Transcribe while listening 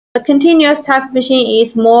The continuous type machine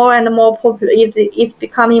is more and more popular. It's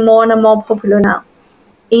becoming more and more popular now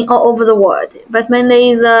in all over the world, but mainly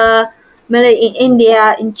in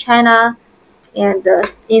India, in China, and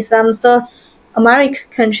in some South American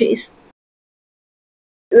countries.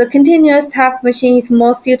 The continuous type machine is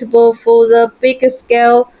more suitable for the big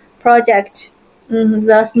scale project.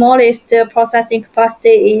 The smallest processing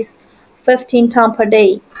capacity is 15 tons per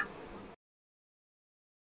day.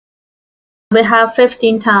 We have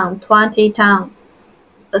 15 ton, 20 ton,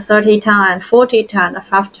 30 ton, and 40 ton,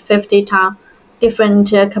 50 ton, different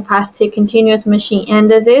capacity continuous machine.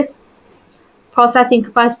 And this processing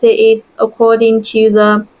capacity is according to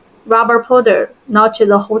the rubber powder, not to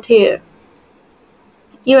the hotel.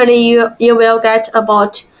 Usually you will get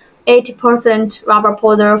about 80% rubber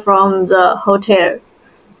powder from the hotel.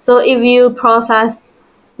 So if you process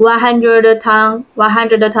 100 ton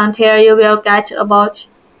tail, you will get about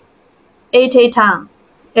 80 ton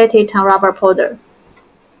rubber powder.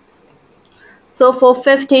 So for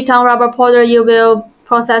 50 ton rubber powder, you will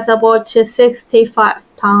process about 65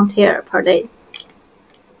 ton tail per day.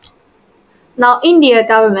 Now, India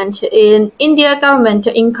government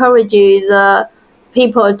encourages the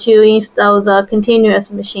people to install the continuous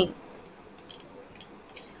machine.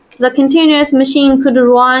 The continuous machine could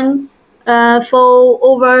run for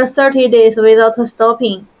over 30 days without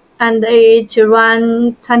stopping, and it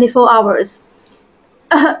run 24 hours.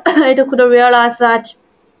 It could realize that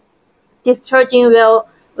discharging will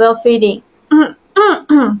feeding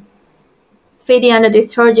feeding and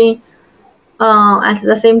discharging at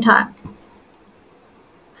the same time.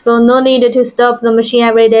 So no need to stop the machine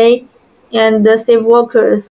every day and save workers.